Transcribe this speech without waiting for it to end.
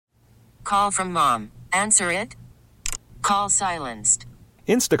Call from mom. Answer it. Call silenced.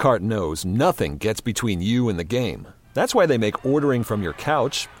 Instacart knows nothing gets between you and the game. That's why they make ordering from your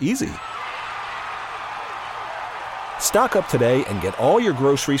couch easy. Stock up today and get all your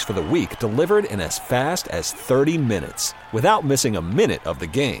groceries for the week delivered in as fast as 30 minutes without missing a minute of the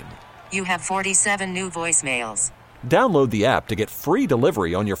game. You have 47 new voicemails. Download the app to get free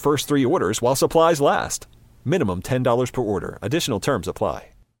delivery on your first 3 orders while supplies last. Minimum $10 per order. Additional terms apply.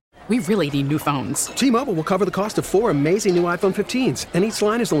 We really need new phones. T-Mobile will cover the cost of 4 amazing new iPhone 15s, and each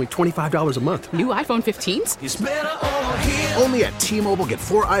line is only $25 a month. New iPhone 15s? It's better over here. Only at T-Mobile, get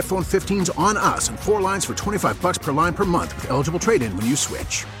 4 iPhone 15s on us and 4 lines for $25 per line per month with eligible trade-in when you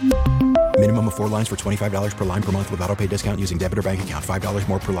switch. Minimum of 4 lines for $25 per line per month with autopay discount using debit or bank account. $5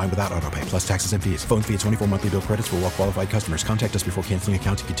 more per line without autopay, plus taxes and fees. Phone fee at 24 monthly bill credits for well-qualified customers. Contact us before canceling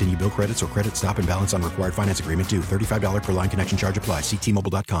account to continue bill credits or credit stop and balance on required finance agreement due. $35 per line connection charge applies. See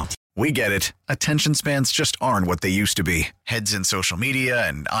T-Mobile.com. We get it. Attention spans just aren't what they used to be. Heads in social media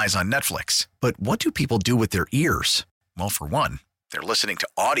and eyes on Netflix. But what do people do with their ears? Well, for one, they're listening to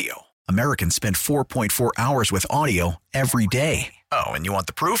audio. Americans spend 4.4 hours with audio every day. Oh, and you want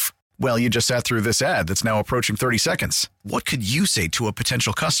the proof? Well, you just sat through this ad that's now approaching 30 seconds. What could you say to a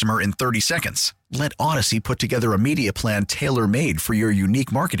potential customer in 30 seconds? Let Odyssey put together a media plan tailor-made for your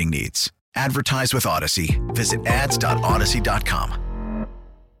unique marketing needs. Advertise with Odyssey. Visit ads.odyssey.com.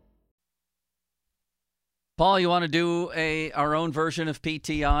 Paul, you want to do our own version of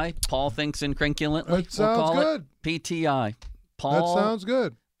PTI? Paul thinks incrinculantly. That sounds good. PTI. Paul. That sounds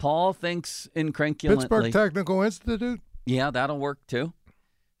good. Paul thinks incrinculantly. Pittsburgh Technical Institute. Yeah, that'll work too.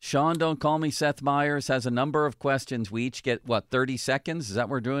 Sean, don't call me Seth Meyers, has a number of questions. We each get, 30 seconds? Is that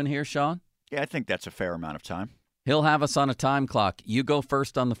what we're doing here, Sean? Yeah, I think that's a fair amount of time. He'll have us on a time clock. You go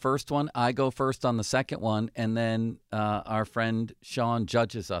first on the first one. I go first on the second one. And then our friend Sean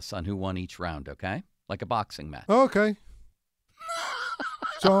judges us on who won each round, okay? Like a boxing match. Okay.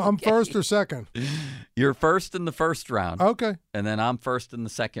 So I'm first or second? You're first in the first round. Okay. And then I'm first in the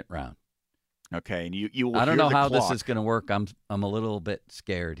second round. Okay, and you will I don't hear know the how clock. this is going to work. I'm a little bit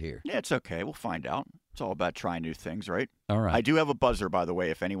scared here. Yeah, it's okay. We'll find out. It's all about trying new things, right? All right. I do have a buzzer, by the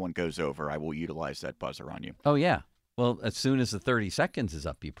way. If anyone goes over, I will utilize that buzzer on you. Oh, yeah. Well, as soon as the 30 seconds is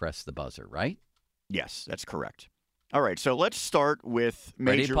up, you press the buzzer, right? Yes, that's correct. All right, so let's start with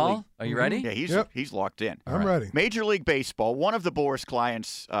Major Ready, Paul? League. Are you ready? Yeah, he's locked in. I'm ready. Major League Baseball, one of the Boris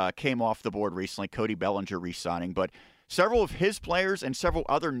clients came off the board recently, Cody Bellinger re-signing, but several of his players and several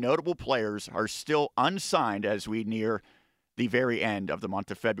other notable players are still unsigned as we near the very end of the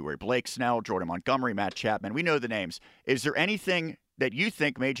month of February. Blake Snell, Jordan Montgomery, Matt Chapman, we know the names. Is there anything that you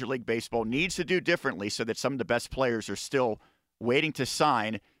think Major League Baseball needs to do differently so that some of the best players are still waiting to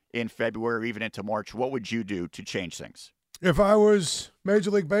sign in February or even into March? What would you do to change things? If I was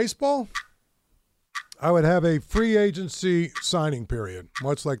Major League Baseball, I would have a free agency signing period,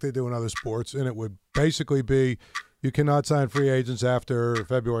 much like they do in other sports, and it would basically be you cannot sign free agents after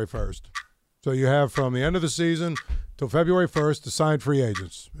February 1st. So you have from the end of the season till February 1st to sign free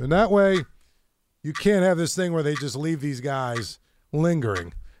agents. And that way, you can't have this thing where they just leave these guys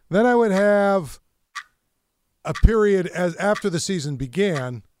lingering. Then I would have a period as after the season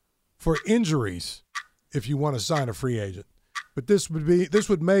began for injuries if you want to sign a free agent. But this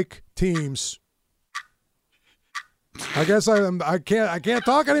would make teams. I guess I can't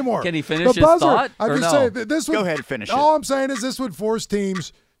talk anymore. Can he finish his thought? I'm just saying this would go ahead and finish it. All I'm saying is this would force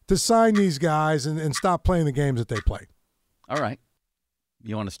teams to sign these guys and stop playing the games that they play. All right.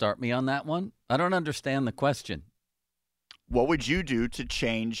 You want to start me on that one? I don't understand the question. What would you do to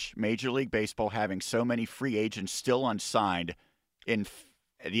change Major League Baseball having so many free agents still unsigned in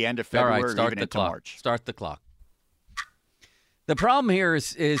at the end of February or even into March? Start the clock. The problem here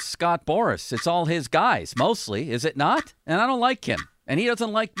is Scott Boras. It's all his guys, mostly, is it not? And I don't like him, and he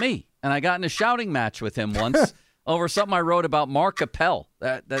doesn't like me. And I got in a shouting match with him once over something I wrote about Mark Appel,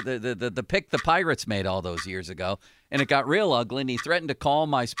 the pick the Pirates made all those years ago. And it got real ugly, and he threatened to call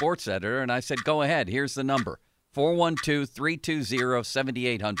my sports editor, and I said, go ahead, here's the number,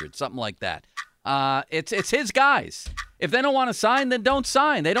 412-320-7800, something like that. It's his guys. If they don't want to sign, then don't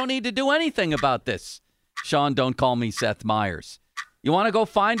sign. They don't need to do anything about this. Sean, don't call me Seth Meyers. You want to go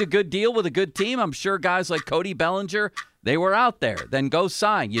find a good deal with a good team? I'm sure guys like Cody Bellinger, they were out there. Then go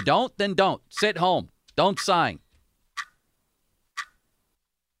sign. You don't, then don't. Sit home. Don't sign.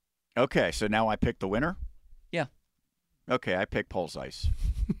 Okay, so now I pick the winner? Yeah. Okay, I pick Paul Zeise.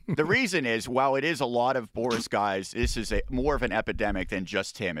 The reason is, while it is a lot of Boris guys, this is more of an epidemic than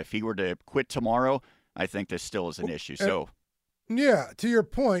just him. If he were to quit tomorrow, I think this still is an issue. So, yeah, to your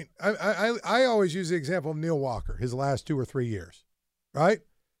point, I always use the example of Neil Walker, his last 2 or 3 years, right?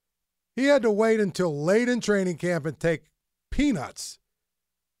 He had to wait until late in training camp and take peanuts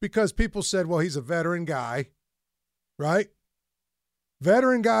because people said, well, he's a veteran guy, right?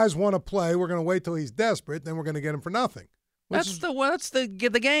 Veteran guys want to play. We're going to wait till he's desperate, then we're going to get him for nothing. That's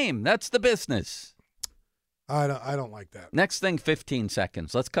the game. That's the business. I don't like that. Next thing, 15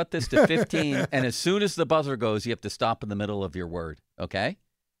 seconds. Let's cut this to 15, and as soon as the buzzer goes, you have to stop in the middle of your word, okay?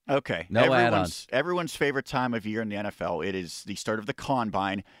 Okay. No add-ons. Everyone's favorite time of year in the NFL. It is the start of the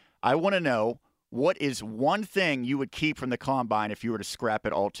Combine. I want to know, what is one thing you would keep from the Combine if you were to scrap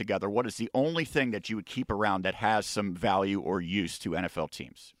it all together? What is the only thing that you would keep around that has some value or use to NFL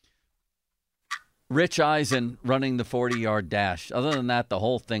teams? Rich Eisen running the 40-yard dash. Other than that, the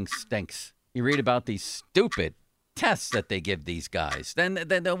whole thing stinks. You read about these stupid tests that they give these guys. Then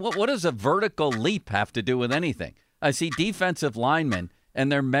what does a vertical leap have to do with anything? I see defensive linemen,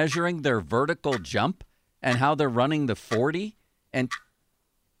 and they're measuring their vertical jump and how they're running the 40. And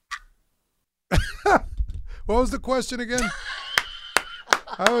what was the question again?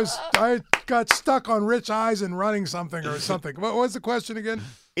 I got stuck on Rich Eisen running something or something. What was the question again?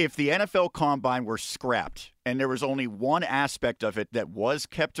 If the NFL Combine were scrapped and there was only one aspect of it that was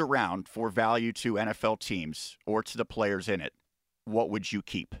kept around for value to NFL teams or to the players in it, what would you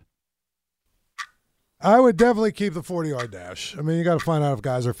keep? I would definitely keep the 40-yard dash. I mean, you got to find out if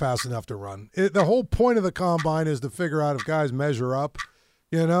guys are fast enough to run. The whole point of the Combine is to figure out if guys measure up.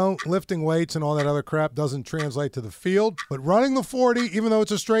 You know, lifting weights and all that other crap doesn't translate to the field. But running the 40, even though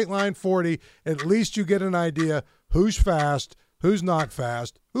it's a straight line 40, at least you get an idea who's fast, who's not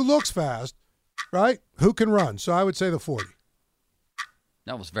fast, who looks fast, right? Who can run. So I would say the 40.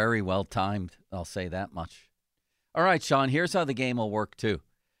 That was very well timed. I'll say that much. All right, Sean, here's how the game will work, too.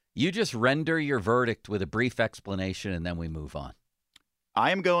 You just render your verdict with a brief explanation, and then we move on.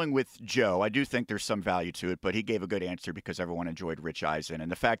 I am going with Joe. I do think there's some value to it, but he gave a good answer because everyone enjoyed Rich Eisen.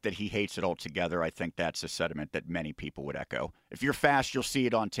 And the fact that he hates it altogether, I think that's a sentiment that many people would echo. If you're fast, you'll see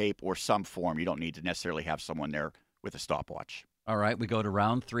it on tape or some form. You don't need to necessarily have someone there with a stopwatch. All right, we go to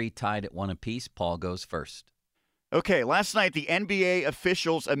round 3, tied at 1 apiece. Paul goes first. Okay, last night the NBA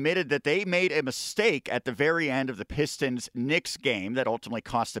officials admitted that they made a mistake at the very end of the Pistons-Knicks game that ultimately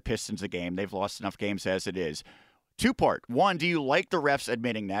cost the Pistons a game. They've lost enough games as it is. Two-part. One, do you like the refs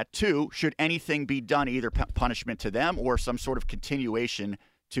admitting that? Two, should anything be done, either punishment to them or some sort of continuation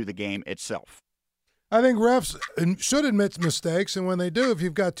to the game itself? I think refs should admit mistakes, and when they do, if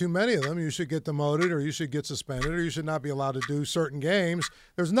you've got too many of them, you should get demoted or you should get suspended or you should not be allowed to do certain games.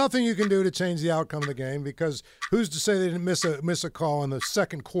 There's nothing you can do to change the outcome of the game because who's to say they didn't miss a call in the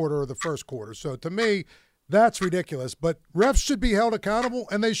second quarter or the first quarter? So to me, that's ridiculous. But refs should be held accountable,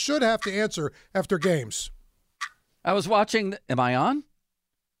 and they should have to answer after games. I was watching. Am I on?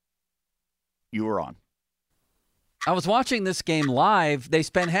 You were on. I was watching this game live. They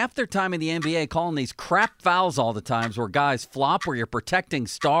spend half their time in the NBA calling these crap fouls all the times where guys flop, where you're protecting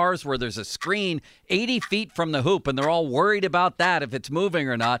stars, where there's a screen 80 feet from the hoop, and they're all worried about that, if it's moving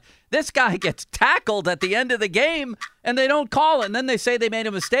or not. This guy gets tackled at the end of the game, and they don't call it. And then they say they made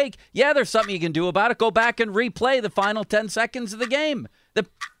a mistake. Yeah, there's something you can do about it. Go back and replay the final 10 seconds of the game.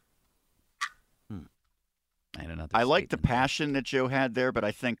 I like the passion that Joe had there, but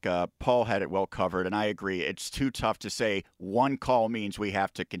I think Paul had it well covered, and I agree. It's too tough to say one call means we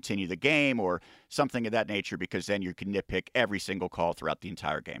have to continue the game or something of that nature because then you can nitpick every single call throughout the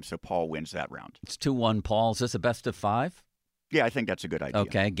entire game. So Paul wins that round. It's 2-1, Paul. Is this a best of 5? Yeah, I think that's a good idea.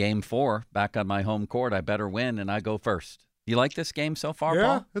 Okay, game 4, back on my home court. I better win, and I go first. You like this game so far, Paul?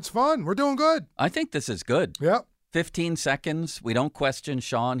 Yeah, it's fun. We're doing good. I think this is good. Yep. 15 seconds. We don't question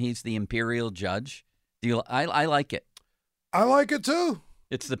Sean. He's the imperial judge. I like it. I like it, too.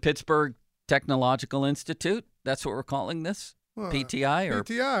 It's the Pittsburgh Technological Institute. That's what we're calling this? PTI? Or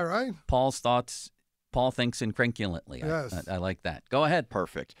PTI, right? Paul's thoughts. Paul thinks incrinculantly. Yes. I like that. Go ahead.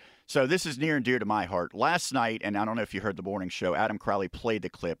 Perfect. So this is near and dear to my heart. Last night, and I don't know if you heard the morning show, Adam Crowley played the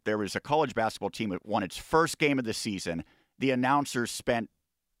clip. There was a college basketball team that won its first game of the season. The announcers spent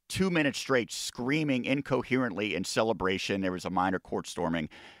 2 minutes straight screaming incoherently in celebration. There was a minor court storming.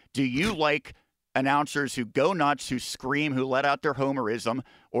 Do you like announcers who go nuts, who scream, who let out their homerism,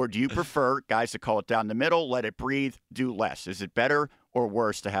 or do you prefer guys that call it down the middle, let it breathe, do less? Is it better or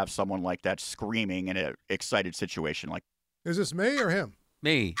worse to have someone like that screaming in an excited situation like that? Is this me or him?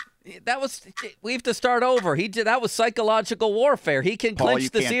 Me. We have to start over. That was psychological warfare. He can Paul,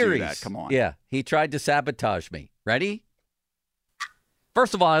 clinch the series. Do that. Come on. Yeah, he tried to sabotage me. Ready?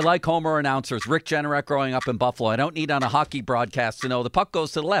 First of all, I like Homer announcers. Rick Jenneret growing up in Buffalo. I don't need on a hockey broadcast to know the puck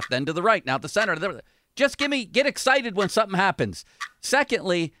goes to the left, then to the right, now to the center. Just get excited when something happens.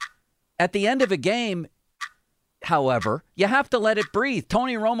 Secondly, at the end of a game, however, you have to let it breathe.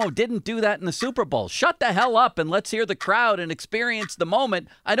 Tony Romo didn't do that in the Super Bowl. Shut the hell up and let's hear the crowd and experience the moment.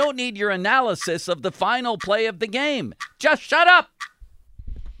 I don't need your analysis of the final play of the game. Just shut up.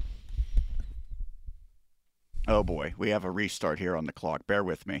 Oh, boy. We have a restart here on the clock. Bear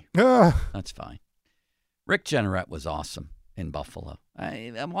with me. That's fine. Rick Jeanneret was awesome in Buffalo.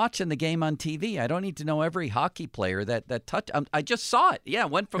 I'm watching the game on TV. I don't need to know every hockey player that touched. I just saw it. Yeah,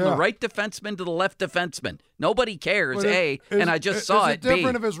 went from the right defenseman to the left defenseman. Nobody cares, and I just saw it, Is it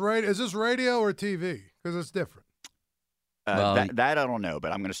different if it's is this radio or TV? Because it's different. That I don't know,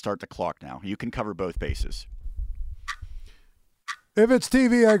 but I'm going to start the clock now. You can cover both bases. If it's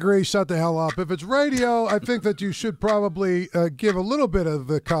TV, I agree, shut the hell up. If it's radio, I think that you should probably give a little bit of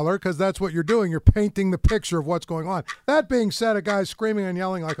the color because that's what you're doing. You're painting the picture of what's going on. That being said, a guy screaming and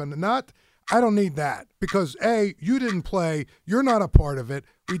yelling like a nut, I don't need that because, A, you didn't play. You're not a part of it.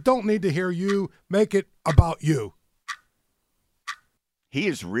 We don't need to hear you make it about you. He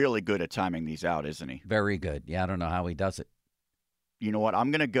is really good at timing these out, isn't he? Very good. Yeah, I don't know how he does it. You know what? I'm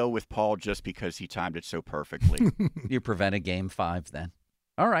going to go with Paul just because he timed it so perfectly. You prevented Game 5 then.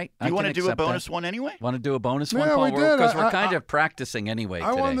 All right. You want to do a bonus one anyway? Want to do a bonus one, Yeah, Paul? we did. Because we're kind of practicing anyway today.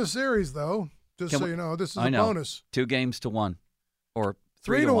 I won the series, though, just so you know. This is a bonus. 2 games to 1. Or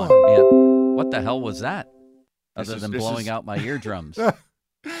 3 to 1. Yeah. What the hell was that? Other than blowing out my eardrums.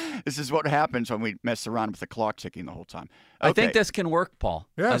 This is what happens when we mess around with the clock ticking the whole time. Okay. I think this can work, Paul.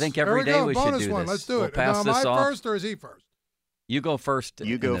 Yes. I think every day we should do one. this. Let's do it. Pass Now, this am I off. first or is he first? You go first.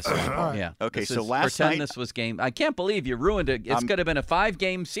 You go first. Right. Yeah. Okay, so last night. Pretend this was game. I can't believe you ruined it. It's could have been a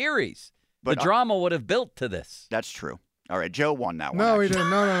 5-game series. But the drama would have built to this. That's true. All right, Joe won that one. No, he didn't.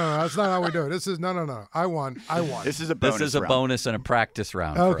 No. That's not how we do it. This is no. I won. This is a bonus. This is a round. bonus and a practice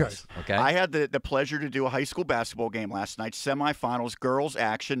round. For us, okay. I had the pleasure to do a high school basketball game last night. Semifinals, girls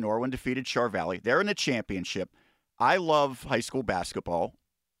action. Norwin defeated Char Valley. They're in the championship. I love high school basketball.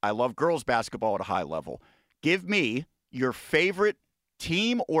 I love girls basketball at a high level. Give me your favorite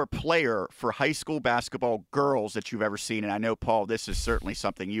team or player for high school basketball girls that you've ever seen. And I know, Paul, this is certainly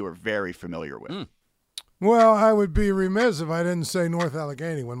something you are very familiar with. Well, I would be remiss if I didn't say North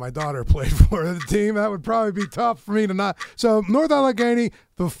Allegheny when my daughter played for the team. That would probably be tough for me to not. So North Allegheny,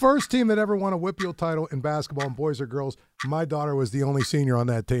 the first team that ever won a WPIAL title in basketball, in boys or girls, my daughter was the only senior on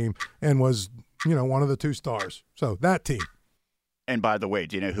that team and was, one of the 2 stars. So that team. And by the way,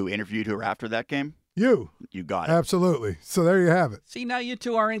 do you know who interviewed her after that game? You got it. Absolutely. So there you have it. See, now you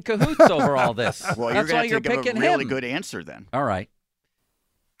two are in cahoots over all this. Well, That's why you're picking picking a really him. good answer then. All right.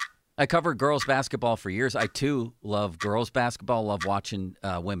 I covered girls basketball for years. I, too, love girls basketball, love watching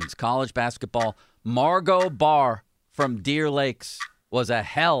women's college basketball. Margot Barr from Deer Lakes was a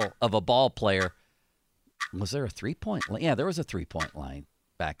hell of a ball player. Was there a 3-point line? Yeah, there was a 3-point line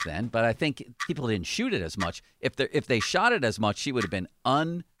back then, but I think people didn't shoot it as much. If they shot it as much, she would have been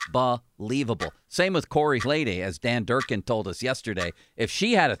unbelievable. Same with Corey Lady, as Dan Durkin told us yesterday. If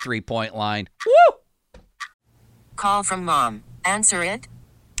she had a 3-point line, woo! Call from mom. Answer it.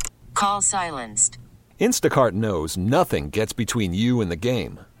 Call silenced. Instacart knows nothing gets between you and the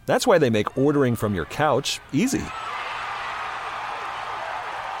game. That's why they make ordering from your couch easy.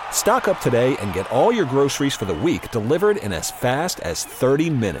 Stock up today and get all your groceries for the week delivered in as fast as 30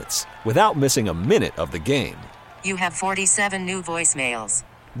 minutes without missing a minute of the game. You have 47 new voicemails.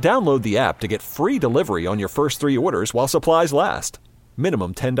 Download the app to get free delivery on your first 3 orders while supplies last.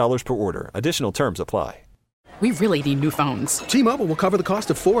 Minimum $10 per order. Additional terms apply. We really need new phones. T-Mobile will cover the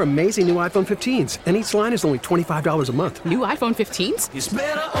cost of 4 amazing new iPhone 15s, and each line is only $25 a month. New iPhone 15s? It's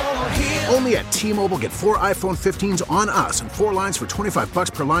better over here. Only at T-Mobile, get 4 iPhone 15s on us and 4 lines for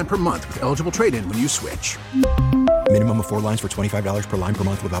 $25 per line per month with eligible trade-in when you switch. Minimum of 4 lines for $25 per line per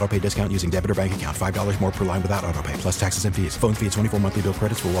month with autopay discount using debit or bank account. $5 more per line without autopay, plus taxes and fees. Phone fee at 24 monthly bill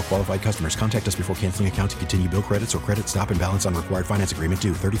credits for well-qualified customers. Contact us before canceling account to continue bill credits or credit stop and balance on required finance agreement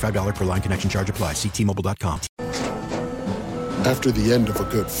due. $35 per line connection charge applies. See T-Mobile.com. After the end of a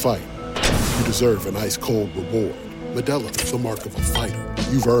good fight, you deserve an ice-cold reward. Modelo is the mark of a fighter.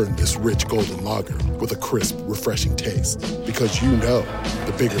 You've earned this rich golden lager with a crisp, refreshing taste. Because you know,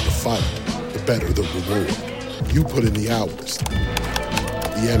 the bigger the fight, the better the reward. You put in the hours,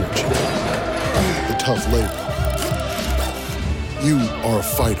 the energy, the tough labor. You are a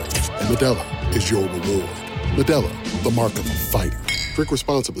fighter, and Modelo is your reward. Modelo, the mark of a fighter. Drink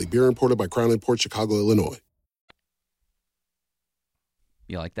responsibly. Beer imported by Crown Imports, Chicago, Illinois.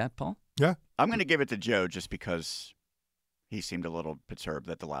 You like that, Paul? Yeah. I'm going to give it to Joe just because he seemed a little perturbed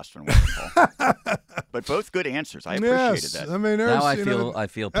that the last one wasn't Paul. But both good ansers. I appreciated that. I mean, now I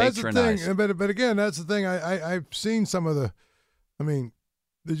feel patronized. That's the thing. But again, that's the thing. I've seen some of the. I mean,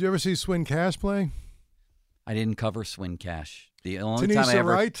 did you ever see Swin Cash play? I didn't cover Swin Cash. The only time I Tanisha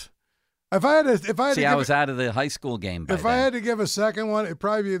ever Wright. If I had to, I was out of the high school game. If I had to give a second one, it'd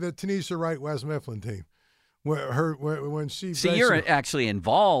probably be the Tanisha Wright West Mifflin team. When she you're actually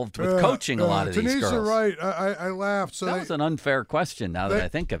involved with coaching a lot of these girls. Tanisha Wright, I laughed. So that was an unfair question. Now that I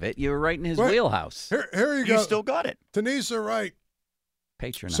think of it, you were right in his wheelhouse. Here you go. You still got it. Tanisha Wright.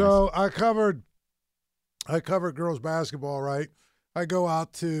 Patronize. So I covered girls basketball. Right. I go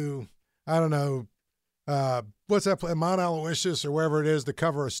out to what's that play, Mount Aloysius or wherever it is, to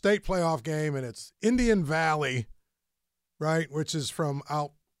cover a state playoff game, and it's Indian Valley, right, which is from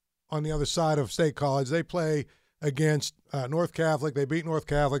out on the other side of State College. They play against North Catholic. They beat North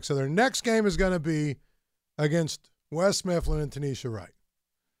Catholic, so their next game is going to be against West Mifflin and Tanisha Wright.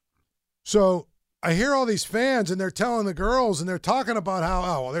 So I hear all these fans, and they're telling the girls, and they're talking about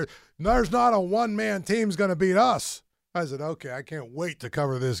how, there's not a one-man team's going to beat us. I said, okay, I can't wait to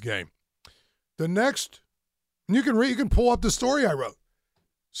cover this game. The next, you can pull up the story I wrote.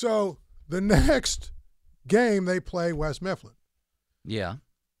 So the next game they play West Mifflin. Yeah.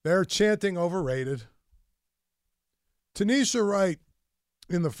 They're chanting overrated. Tanisha Wright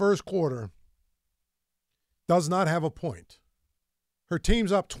in the first quarter does not have a point. Her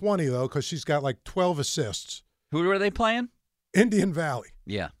team's up 20, though, because she's got like 12 assists. Who are they playing? Indian Valley.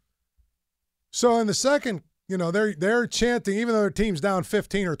 Yeah. So in the second, they're chanting, even though their team's down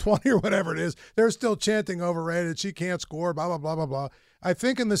 15 or 20 or whatever it is, they're still chanting overrated. She can't score, blah, blah, blah, blah, blah. I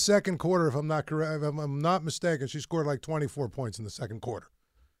think in the second quarter, if I'm not mistaken, she scored like 24 points in the second quarter,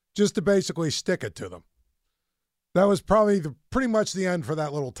 just to basically stick it to them. That was probably pretty much the end for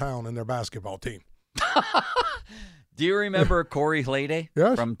that little town and their basketball team. Do you remember Corey Hlade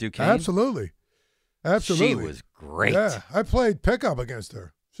from Duquesne? Absolutely. She was great. Yeah, I played pickup against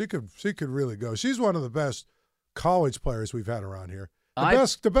her. She could really go. She's one of the best college players we've had around here.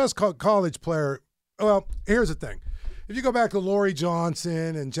 The best college player. Well, here's the thing. If you go back to Lori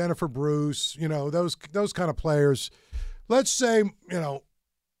Johnson and Jennifer Bruce, those kind of players, let's say,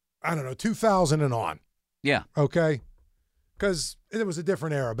 2000 and on. Yeah. Okay? Because it was a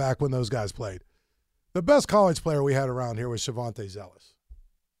different era back when those guys played. The best college player we had around here was Shavante Zelis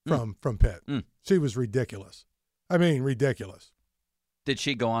from Pitt. She was ridiculous. I mean, ridiculous. Did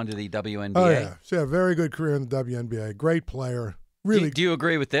she go on to the WNBA? Oh, yeah. She had a very good career in the WNBA. Great player. Really. Do you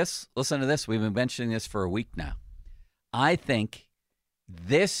agree with this? Listen to this. We've been mentioning this for a week now. I think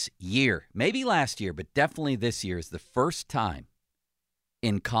this year, maybe last year, but definitely this year is the first time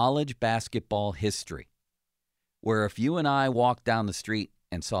in college basketball history where if you and I walked down the street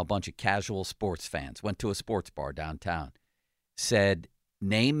and saw a bunch of casual sports fans, went to a sports bar downtown, said,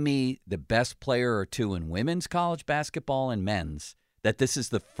 name me the best player or two in women's college basketball and men's, that this is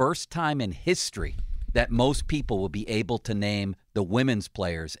the first time in history that most people will be able to name the women's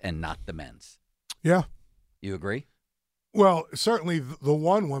players and not the men's. Yeah. You agree? Well, certainly the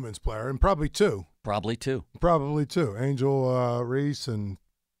one women's player, and probably two. Probably two. Angel Reese and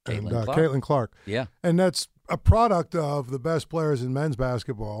Caitlin Clark. Yeah. And that's a product of the best players in men's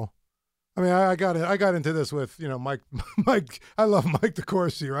basketball. I mean, I got into this with, Mike. I love Mike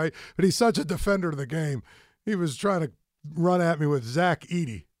DeCourcy, right? But he's such a defender of the game. He was trying to run at me with Zach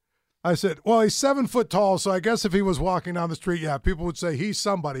Edey. I said, well, he's 7 foot tall, so I guess if he was walking down the street, yeah, people would say he's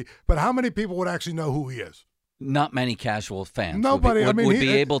somebody. But how many people would actually know who he is? Not many casual fans. Nobody would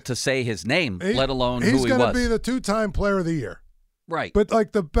be able to say his name, let alone who he was. He's going to be the 2-time player of the year. Right. But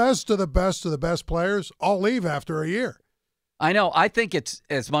like the best of the best of the best players all leave after a year. I know. I think it's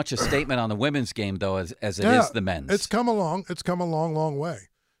as much a statement on the women's game, though, as it is the men's. It's come along. It's come a long, long way.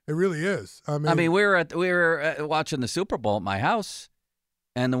 It really is. I mean, we were watching the Super Bowl at my house,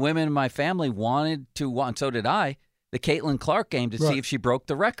 and the women in my family wanted to watch, and so did I, the Caitlin Clark game to see if she broke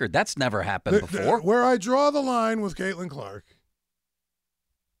the record. That's never happened before. Where I draw the line with Caitlin Clark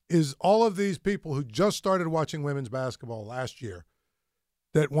is all of these people who just started watching women's basketball last year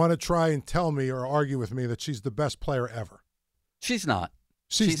that want to try and tell me or argue with me that she's the best player ever. She's not.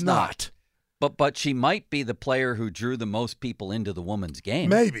 She's not. But she might be the player who drew the most people into the women's game.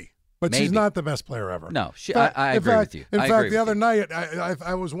 Maybe. But she's not the best player ever. No, I agree with you. In fact, the other night,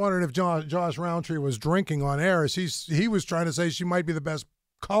 I was wondering if Josh Roundtree was drinking on air as he was trying to say she might be the best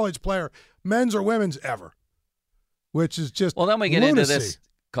college player, men's or women's, ever, which is just Well, then we get lunacy. into this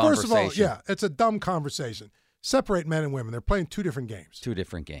conversation. First of all, yeah, it's a dumb conversation. Separate men and women. They're playing two different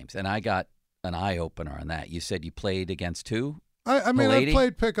games. And I got an eye-opener on that. You said you played against who? I mean, I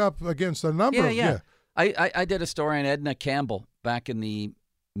played pickup against a number of. Yeah. I did a story on Edna Campbell back in the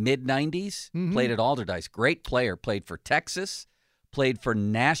mid-'90s, played at Alderdice. Great player, played for Texas, played for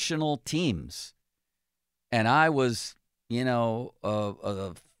national teams. And I was,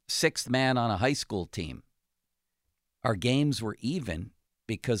 a sixth man on a high school team. our games were even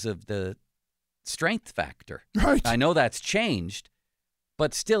because of the strength factor. Right. I know that's changed,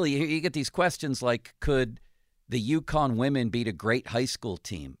 but still, you get these questions like, could the Yukon women beat a great high school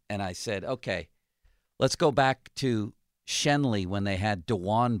team? And I said, okay, let's go back to Shenley when they had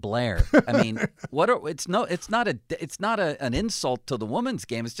DeJuan Blair. I mean, it's not an insult to the women's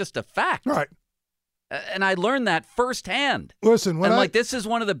game. It's just a fact. Right. And I learned that firsthand. Listen, this is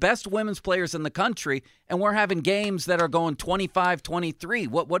one of the best women's players in the country, and we're having games that are going 25-23.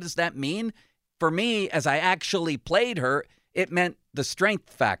 What does that mean? For me, as I actually played her, it meant the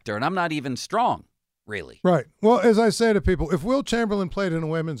strength factor, and I'm not even strong, really. Right. Well, as I say to people, if Will Chamberlain played in a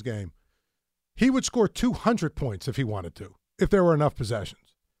women's game, he would score 200 points if he wanted to, if there were enough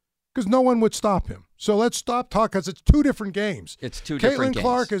possessions, because no one would stop him. So let's stop talking, because it's two different games. It's two different games. Caitlin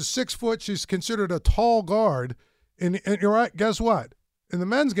Clark is 6 foot. She's considered a tall guard. And you're right. Guess what? In the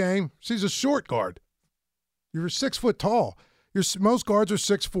men's game, she's a short guard. You're 6 foot tall. Most guards are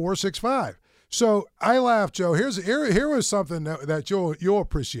 6'4", 6'5". So I laugh, Joe. Here was something that you'll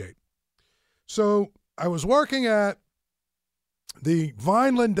appreciate. So I was working at the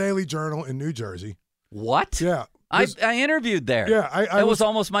Vineland Daily Journal in New Jersey. What? Yeah. I interviewed there. Yeah. It was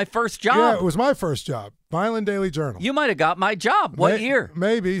almost my first job. Yeah, it was my first job. Vineland Daily Journal. You might have got my job. What year?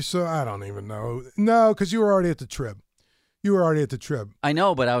 Maybe. So I don't even know. No, because you were already at the Trib. I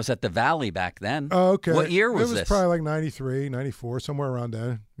know, but I was at the Valley back then. Oh, okay. What year was this? It was probably like 93, 94, somewhere around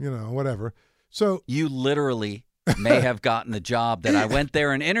there. Whatever. So you literally may have gotten the job that I went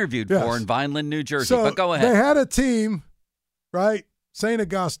there and interviewed for in Vineland, New Jersey. So but go ahead. They had a team, right? St.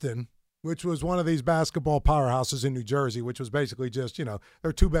 Augustine, which was one of these basketball powerhouses in New Jersey, which was basically just,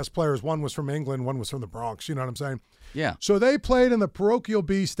 their two best players. One was from England, one was from the Bronx. You know what I'm saying? Yeah. So they played in the Parochial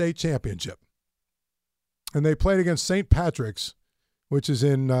B State Championship. And they played against St. Patrick's, which is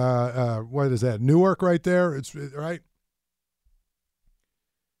in, what is that, Newark right there? It's right?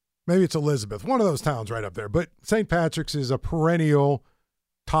 Maybe it's Elizabeth, one of those towns right up there. But St. Patrick's is a perennial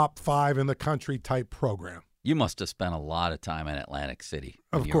top 5 in the country type program. You must have spent a lot of time in Atlantic City.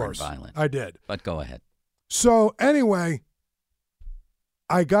 Of course, I did. But go ahead. So anyway,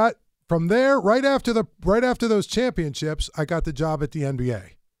 I got from there right after those championships, I got the job at the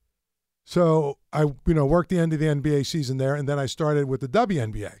NBA. So I worked the end of the NBA season there, and then I started with the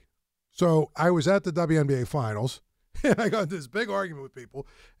WNBA. So I was at the WNBA finals. And I got this big argument with people.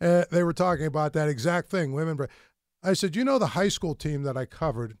 They were talking about that exact thing, women. I said, the high school team that I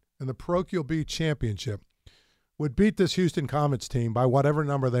covered in the Parochial B Championship would beat this Houston Comets team by whatever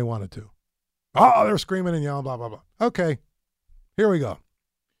number they wanted to. Oh, they're screaming and yelling, blah, blah, blah. Okay, here we go.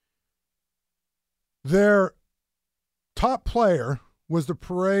 Their top player was the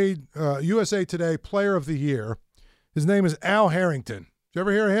Parade USA Today Player of the Year. His name is Al Harrington. Did you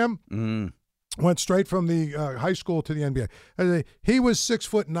ever hear of him? Mm. Went straight from the high school to the NBA. He was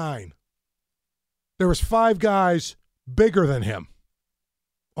 6'9". There was 5 guys bigger than him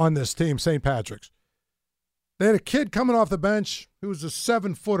on this team, St. Patrick's. They had a kid coming off the bench who was a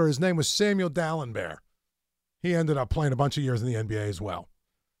 7-footer. His name was Samuel Dallenberg. He ended up playing a bunch of years in the NBA as well.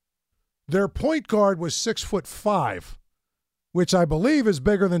 Their point guard was 6'5", which I believe is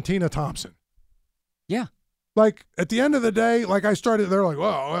bigger than Tina Thompson. Yeah. Like, at the end of the day, like I started, they're like,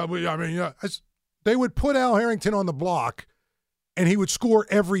 well, I mean, yeah. They would put Al Harrington on the block, and he would score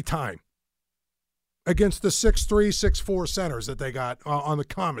every time against the 6'3", 6'4" centers that they got on the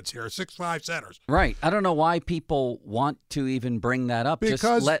Comets here, 6'5" centers. Right. I don't know why people want to even bring that up.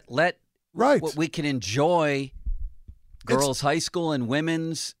 Because, just let right. We can enjoy girls' high school and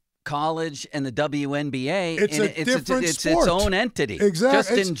women's college and the WNBA. It's its own entity.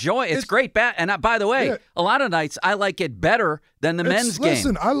 Exactly. Just enjoy it. It's great. And by the way, a lot of nights I like it better than the men's game.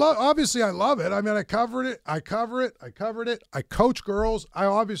 Listen, I love it. I mean, I covered it. I coach girls. I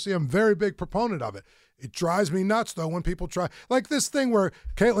obviously am a very big proponent of it. It drives me nuts though when people try like this thing where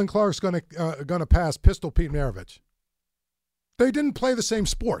Caitlin Clark's gonna pass Pistol Pete Maravich. They didn't play the same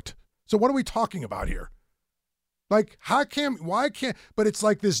sport. So what are we talking about here? Like, why can't, but it's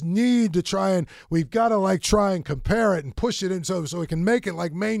like this need to try and, we've got to try and compare it and push it in so we can make it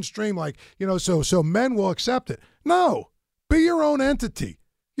like mainstream, so men will accept it. No, be your own entity.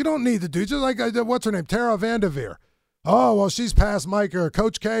 You don't need to do, just like, what's her name, Tara Vanderveer. Oh, well, she's past Mike or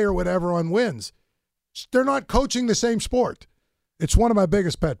Coach K or whatever on wins. They're not coaching the same sport. It's one of my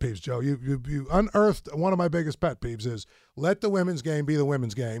biggest pet peeves, Joe. You unearthed one of my biggest pet peeves is let the women's game be the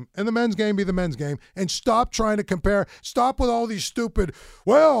women's game and the men's game be the men's game, and stop trying to compare. Stop with all these stupid,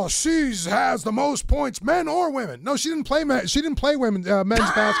 well, she has the most points, men or women. No, she didn't play men's basketball.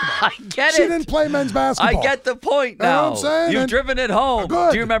 I get it. She didn't play men's basketball. I get the point now. You know what I'm saying? You've driven it home.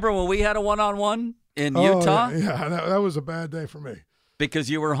 Good. Do you remember when we had a one-on-one in Utah? Yeah, that was a bad day for me. Because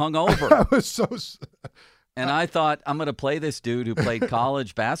you were hungover. I was so. And I thought, I'm going to play this dude who played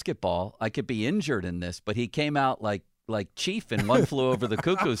college basketball. I could be injured in this, but he came out like Chief in One Flew Over the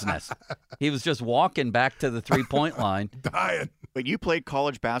Cuckoo's Nest. He was just walking back to the 3-point line. Dying. But you played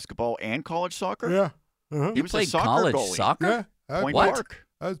college basketball and college soccer? Yeah. Uh-huh. You played soccer college goalie. soccer? Yeah. Point Park.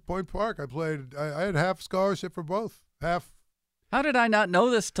 I was Point Park. I had half scholarship for both. Half. How did I not know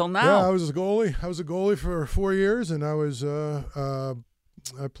this till now? Yeah, I was a goalie. I was a goalie for 4 years, and I was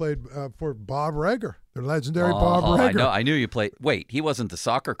I played for Bob Rager, the legendary Bob Rager. I knew you played. Wait, he wasn't the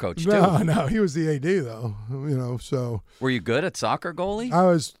soccer coach, too? No, he was the AD, though. So. Were you good at soccer goalie? I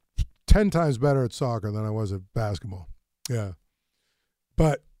was 10 times better at soccer than I was at basketball. Yeah.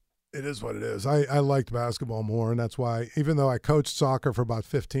 But it is what it is. I liked basketball more, and that's why, even though I coached soccer for about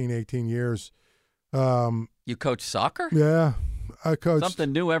 15, 18 years. You coached soccer? Yeah. I coached.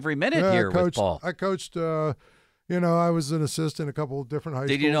 Something new every minute here with Paul. I coached, I was an assistant in a couple of different high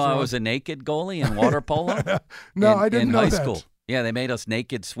schools. Did you know I was a naked goalie in water polo? No, I didn't in know high that. school. Yeah, they made us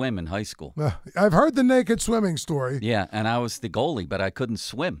naked swim in high school. I've heard the naked swimming story. Yeah, and I was the goalie, but I couldn't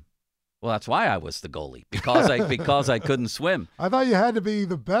swim. Well, that's why I was the goalie, because I couldn't swim. I thought you had to be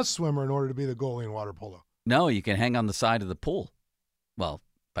the best swimmer in order to be the goalie in water polo. No, you can hang on the side of the pool. Well,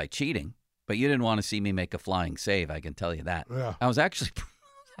 by cheating. But you didn't want to see me make a flying save, I can tell you that. Yeah. I was actually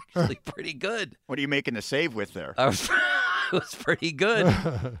pretty good. What are you making the save with there? I was pretty good.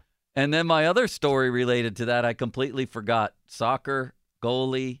 And then my other story related to that, I completely forgot. Soccer,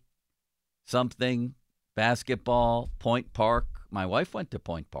 goalie, something, basketball, Point Park. My wife went to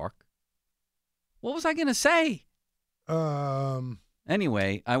Point Park. What was I going to say?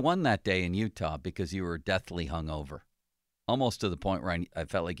 Anyway, I won that day in Utah because you were deathly hungover. Almost to the point where I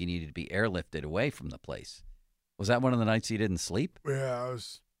felt like you needed to be airlifted away from the place. Was that one of the nights you didn't sleep? Yeah, I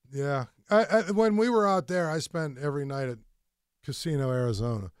was. Yeah, when we were out there, I spent every night at Casino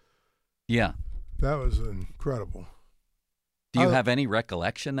Arizona. Yeah, that was incredible. Do you have any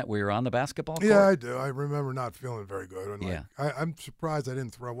recollection that we were on the basketball court? Yeah, I do. I remember not feeling very good. And yeah, I'm surprised I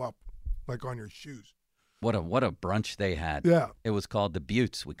didn't throw up, like on your shoes. What a brunch they had. Yeah, it was called the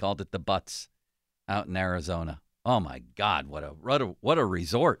Buttes. We called it the Butts, out in Arizona. Oh my God, what a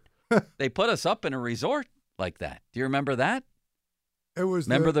resort! They put us up in a resort like that. Do you remember that? It was.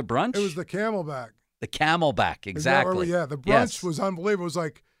 Remember the brunch? It was the Camelback. The Camelback, exactly. Yeah, the brunch was unbelievable.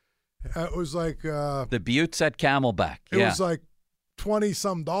 It was like the Buttes at Camelback. It was like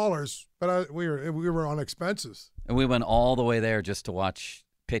 $20-some, but we were on expenses. And we went all the way there just to watch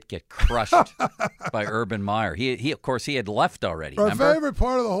Pitt get crushed by Urban Meyer. He of course he had left already. My remember? favorite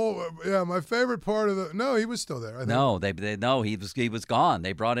part of the whole my favorite part of the he was still there. I think. No, he was gone.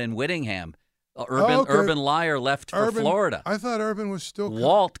 They brought in Whittingham. Urban Meyer left for Florida. I thought Urban was still.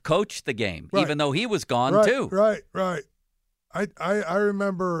 Walt coached the game, even though he was gone too. Right. I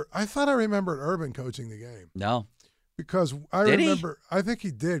remember. I thought I remembered Urban coaching the game. No. Because I remember, I think he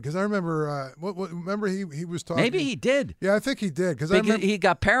did. Because I remember, remember he was talking. Maybe he did. Yeah, I think he did. Because he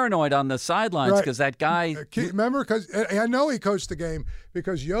got paranoid on the sidelines because that guy. Remember, because I know he coached the game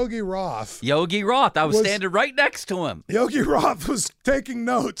because Yogi Roth. I was standing right next to him. Yogi Roth was taking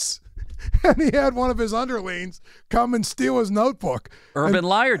notes. And he had one of his underlings come and steal his notebook. Urban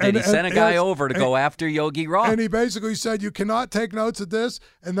Meyer did. He sent a guy over to go after Yogi Roth. And he basically said, you cannot take notes of this.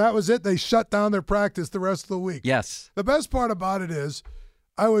 And that was it. They shut down their practice the rest of the week. Yes. The best part about it is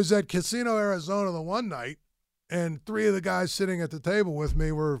I was at Casino Arizona the one night, and 3 of the guys sitting at the table with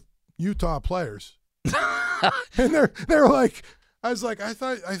me were Utah players. And they were like... I was like, I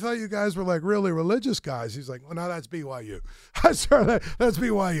thought you guys were like really religious guys. He's like, well, no, that's BYU. I swear that's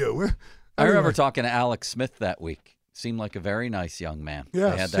BYU. I remember talking to Alex Smith that week. Seemed like a very nice young man.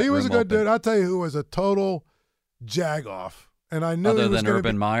 Yes, he was a good dude. I'll tell you who was a total jag-off. And I knew other than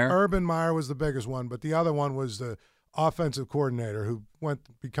Urban Meyer? Urban Meyer was the biggest one, but the other one was the offensive coordinator who went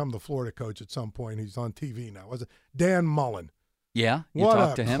to become the Florida coach at some point. He's on TV now. Was it Dan Mullen? Yeah, you what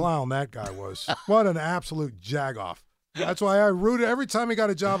talked a to him? Clown that guy was. What an absolute jag-off. That's why I rooted. Every time he got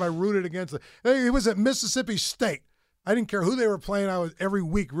a job, I rooted against it. He was at Mississippi State. I didn't care who they were playing. I was every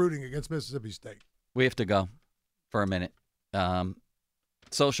week rooting against Mississippi State. We have to go for a minute.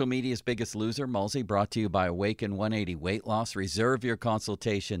 Social media's biggest loser, Mulsey, brought to you by Awaken 180 Weight Loss. Reserve your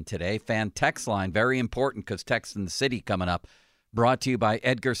consultation today. Fan text line, very important because Text in the City coming up. Brought to you by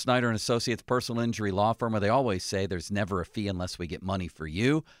Edgar Snyder and Associates Personal Injury Law Firm, where they always say there's never a fee unless we get money for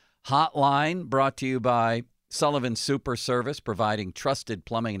you. Hotline, brought to you by Sullivan Super Service, providing trusted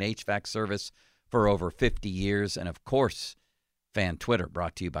plumbing and HVAC service for over 50 years. And, of course, Fan Twitter,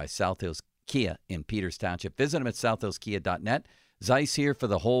 brought to you by South Hills Kia in Peters Township. Visit them at southhillskia.net. Zeise here for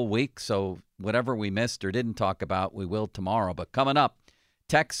the whole week, so whatever we missed or didn't talk about, we will tomorrow. But coming up,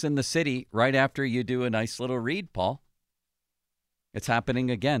 Tex in the City right after you do a nice little read, Paul. It's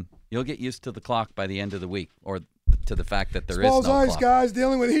happening again. You'll get used to the clock by the end of the week, or to the fact that there is no Zeise, clock. guys,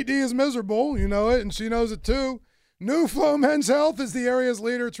 dealing with ED is miserable. You know it, and she knows it too. New Flow Men's Health is the area's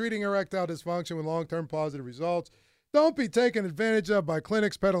leader treating erectile dysfunction with long-term positive results. Don't be taken advantage of by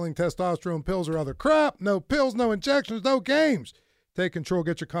clinics peddling testosterone pills or other crap. No pills, no injections, no games. Take control.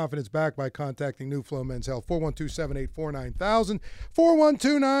 Get your confidence back by contacting New Flow Men's Health, 412-784-9000,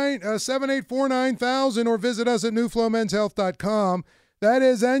 412-784-9000, or visit us at newflowmenshealth.com. That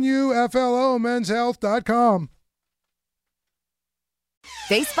is NUFLO menshealth.com.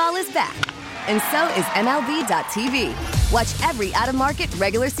 Baseball is back, and so is MLB.tv. Watch every out-of-market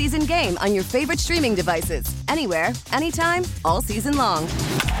regular season game on your favorite streaming devices, anywhere, anytime, all season long.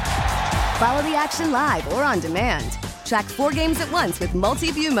 Follow the action live or on demand. Track 4 games at once with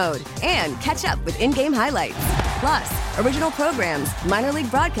multi-view mode and catch up with in-game highlights. Plus, original programs, minor league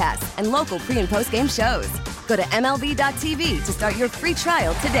broadcasts, and local pre- and post-game shows. Go to MLB.tv to start your free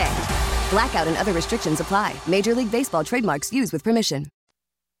trial today. Blackout and other restrictions apply. Major League Baseball trademarks used with permission.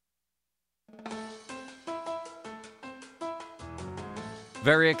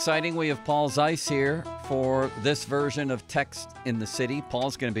 Very exciting. We have Paul Zeise here for this version of Text in the City.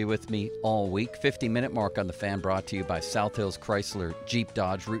 Paul's going to be with me all week. 50-minute mark on the Fan, brought to you by South Hills Chrysler Jeep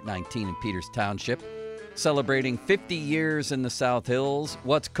Dodge, Route 19 in Peters Township. Celebrating 50 years in the South Hills.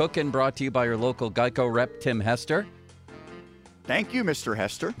 What's Cookin', brought to you by your local Geico rep, Tim Hester. Thank you, Mr.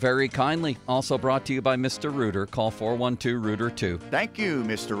 Hester. Very kindly. Also brought to you by Mr. Reuter. Call 412-REUTER-2. Thank you,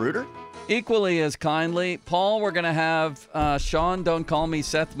 Mr. Reuter. Equally as kindly, Paul, we're going to have Sean, don't call me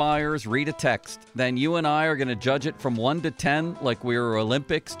Seth Meyers, read a text. Then you and I are going to judge it from 1 to 10 like we were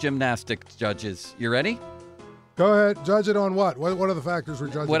Olympics gymnastics judges. You ready? Go ahead. Judge it on what? What are the factors we're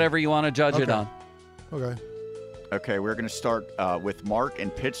judging? Whatever you want to judge it on. Okay. Okay, we're going to start with Mark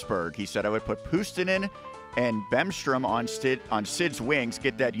in Pittsburgh. He said I would put Puustinen and Bemstrom on Sid's wings,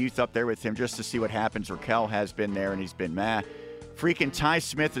 get that youth up there with him just to see what happens. Raquel has been there, and he's been mad. Freaking Ty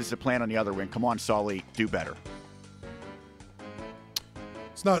Smith is the plan on the other wing. Come on, Sully, do better.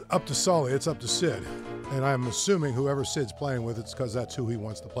 It's not up to Sully. It's up to Sid. And I'm assuming whoever Sid's playing with, it's because that's who he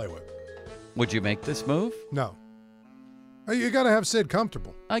wants to play with. Would you make this move? No. You got to have Sid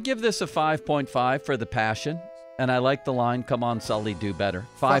comfortable. I give this a 5.5 for the passion, and I like the line, come on, Sully, do better.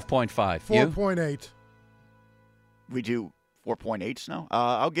 5.5. 4.8. We do 4.8s now?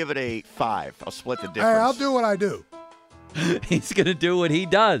 I'll give it a 5. I'll split the difference. Hey, I'll do what I do. He's going to do what he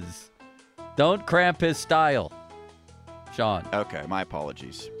does. Don't cramp his style, Sean. Okay, my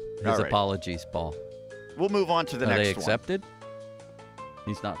apologies. His apologies, Paul. We'll move on to the next one. Are they accepted?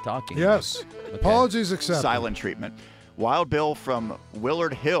 He's not talking. Yes. Okay. Apologies accepted. Silent treatment. Wild Bill from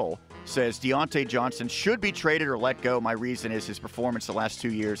Willard Hill says Deontay Johnson should be traded or let go. My reason is his performance the last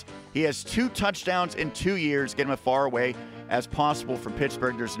 2 years. He has 2 touchdowns in 2 years. Get him as far away as possible from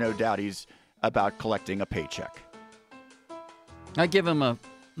Pittsburgh. There's no doubt he's about collecting a paycheck. I give him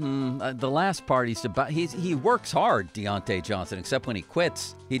the last part. He works hard, Deontay Johnson, except when he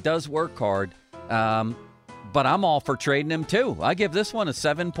quits. He does work hard, but I'm all for trading him too. I give this one a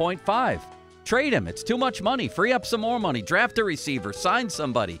 7.5. Trade him. It's too much money. Free up some more money. Draft a receiver. Sign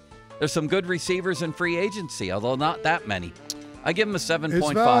somebody. There's some good receivers in free agency, although not that many. I give him a 7.5.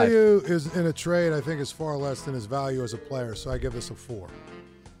 His value is in a trade, I think, is far less than his value as a player, so I give this a 4.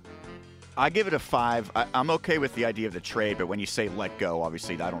 I give it a 5. I'm okay with the idea of the trade, but when you say let go,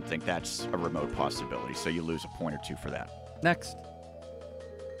 obviously I don't think that's a remote possibility, so you lose a point or 2 for that. Next.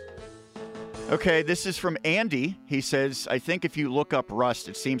 Okay, this is from Andy. He says, I think if you look up Rust,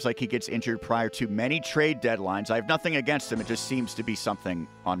 it seems like he gets injured prior to many trade deadlines. I have nothing against him. It just seems to be something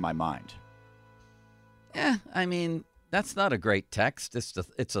on my mind. I mean, that's not a great text.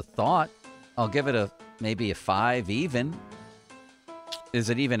 It's a thought. I'll give it maybe a 5 even. Is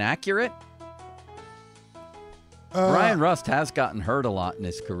it even accurate? Brian Rust has gotten hurt a lot in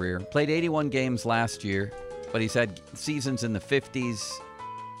his career. Played 81 games last year, but he's had seasons in the 50s.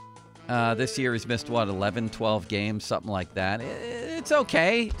 This year he's missed, 11, 12 games, something like that. It's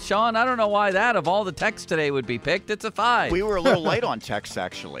okay. Sean, I don't know why that, of all the texts today, would be picked. It's a 5. We were a little late on text,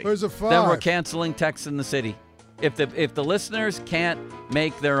 actually. There's a 5. Then we're canceling Text in the City. If the listeners can't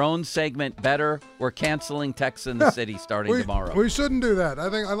make their own segment better, we're canceling Text in the City starting tomorrow. We shouldn't do that. I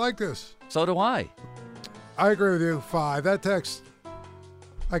like this. So do I. I agree with you. 5. That text,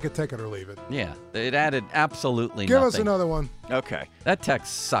 I could take it or leave it. Yeah, it added absolutely nothing. Give us another one. Okay. That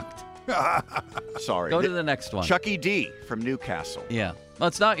text sucked. Sorry. Go to the next one. Chucky D from Newcastle. Yeah. Well,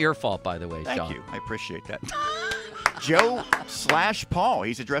 it's not your fault, by the way, Thank Sean. you. I appreciate that. Joe/Paul.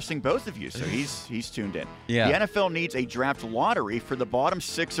 He's addressing both of you, so he's tuned in. Yeah. The NFL needs a draft lottery for the bottom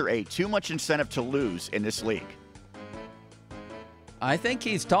 6 or 8. Too much incentive to lose in this league. I think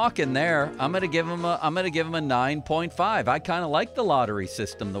he's talking there. I'm going to give him a 9.5. I kind of like the lottery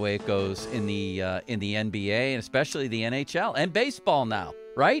system the way it goes in the NBA and especially the NHL and baseball now,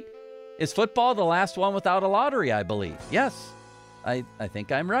 right? Is football the last one without a lottery, I believe? Yes. I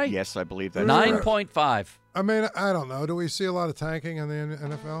think I'm right. Yes, I believe that. 9.5. I mean, I don't know. Do we see a lot of tanking in the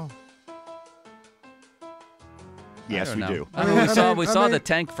NFL? Yes, we do. I mean, we saw the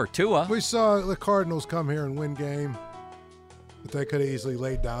tank for Tua. We saw the Cardinals come here and win game that they could have easily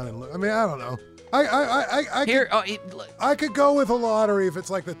laid down and. I mean, I don't know. I could go with a lottery if it's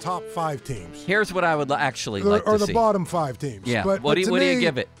like the top 5 teams. Here's what I would actually like to see. Or the bottom 5 teams. Yeah. But What do you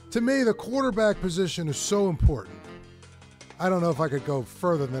give it? To me, the quarterback position is so important. I don't know if I could go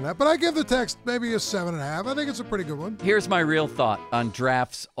further than that, but I give the text maybe a 7.5. I think it's a pretty good one. Here's my real thought on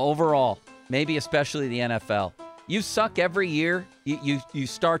drafts overall, maybe especially the NFL. You suck every year, you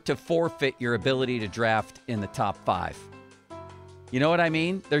start to forfeit your ability to draft in the top 5. You know what I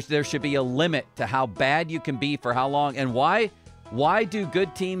mean? There should be a limit to how bad you can be for how long. And why do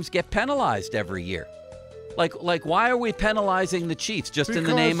good teams get penalized every year? Like why are we penalizing the Chiefs just in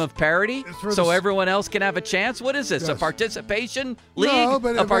the name of parity so everyone else can have a chance? What is this, a participation league? No,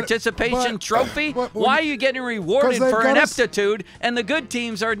 a participation trophy? Why are you getting rewarded for ineptitude and the good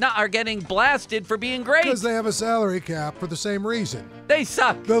teams are getting blasted for being great? Because they have a salary cap for the same reason. They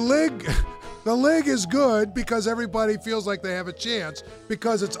suck. The league is good because everybody feels like they have a chance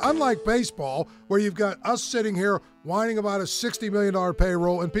because it's unlike baseball where you've got us sitting here whining about a $60 million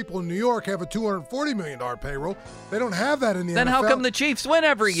payroll and people in New York have a $240 million payroll. They don't have that in the NFL. Then how come the Chiefs win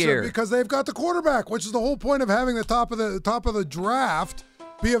every year? Because they've got the quarterback, which is the whole point of having the top of the draft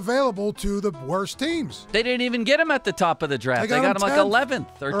be available to the worst teams. They didn't even get him at the top of the draft. They got him like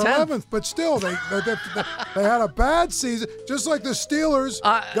 11th or 10th. But still, they had a bad season, just like the Steelers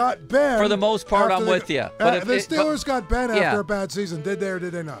got Ben. For the most part, I'm with you. But the Steelers got Ben after a bad season. Did they or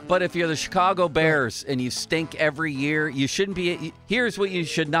did they not? But if you're the Chicago Bears and you stink every year, you shouldn't be. Here's what you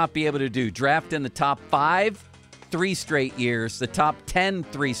should not be able to do. Draft in the top 5 3 straight years, the top 10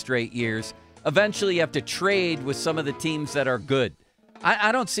 3 straight years. Eventually, you have to trade with some of the teams that are good.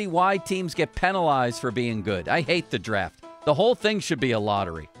 I don't see why teams get penalized for being good. I hate the draft. The whole thing should be a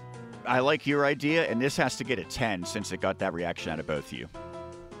lottery. I like your idea, and this has to get a 10 since it got that reaction out of both of you.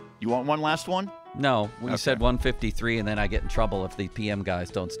 You want one last one? No, we said 153, and then I get in trouble if the PM guys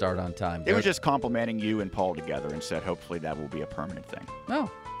don't start on time. It was just complimenting you and Paul together and said hopefully that will be a permanent thing.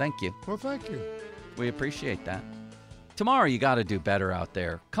 Oh, thank you. Well, thank you. We appreciate that. Tomorrow you got to do better out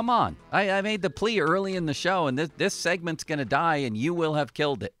there. Come on. I made the plea early in the show, and this segment's going to die, and you will have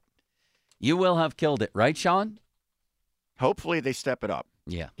killed it. You will have killed it. Right, Sean? Hopefully they step it up.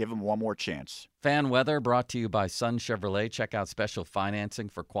 Yeah. Give them one more chance. Fan weather brought to you by Sun Chevrolet. Check out special financing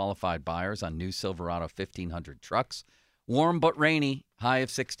for qualified buyers on new Silverado 1500 trucks. Warm but rainy, high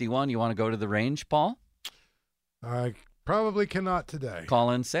of 61. You want to go to the range, Paul? I probably cannot today. Call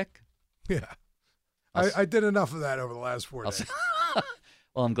in sick? Yeah. I did enough of that over the last 4 days.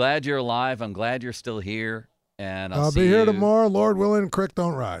 Well, I'm glad you're alive. I'm glad you're still here. And I'll be here tomorrow, Lord willing, creek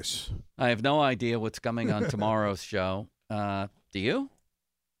don't rise. I have no idea what's coming on tomorrow's show. Do you?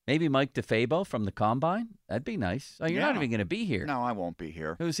 Maybe Mike DeFabo from the Combine? That'd be nice. Oh, you're not even going to be here. No, I won't be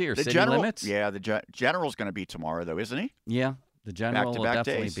here. Who's here? The City General, Limits? Yeah, the General's going to be tomorrow, though, isn't he? Yeah, the General will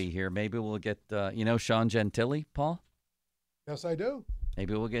definitely days. be here. Maybe we'll get, Sean Gentili, Paul? Yes, I do.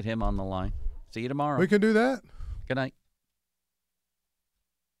 Maybe we'll get him on the line. See you tomorrow. We can do that. Good night.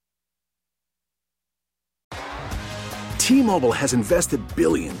 T-Mobile has invested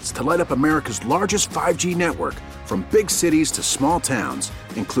billions to light up America's largest 5G network from big cities to small towns,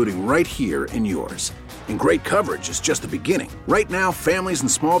 including right here in yours. And great coverage is just the beginning. Right now, families and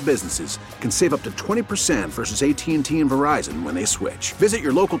small businesses can save up to 20% versus AT&T and Verizon when they switch. Visit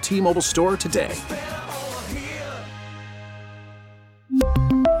your local T-Mobile store today.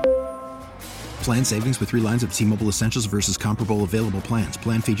 Plan savings with 3 lines of T-Mobile Essentials versus comparable available plans.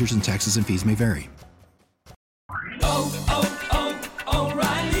 Plan features and taxes and fees may vary.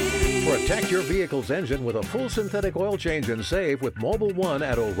 Protect your vehicle's engine with a full synthetic oil change and save with Mobile One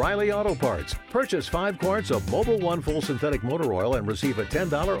at O'Reilly Auto Parts. Purchase 5 quarts of Mobile One full synthetic motor oil and receive a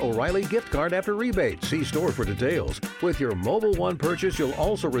 $10 O'Reilly gift card after rebate. See store for details. With your Mobile One purchase, you'll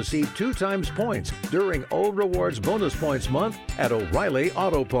also receive 2 times points during O Rewards Bonus Points Month at O'Reilly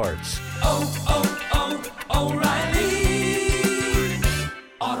Auto Parts. O'Reilly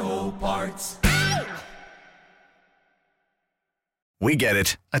Auto Parts. We get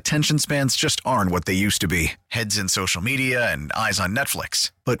it. Attention spans just aren't what they used to be. Heads in social media and eyes on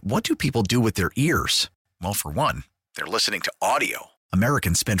Netflix. But what do people do with their ears? Well, for one, they're listening to audio.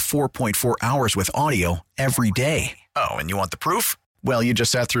 Americans spend 4.4 hours with audio every day. Oh, and you want the proof? Well, you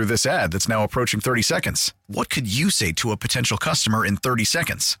just sat through this ad that's now approaching 30 seconds. What could you say to a potential customer in 30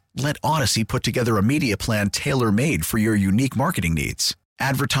 seconds? Let Odyssey put together a media plan tailor-made for your unique marketing needs.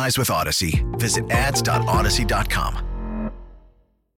 Advertise with Odyssey. Visit ads.odyssey.com.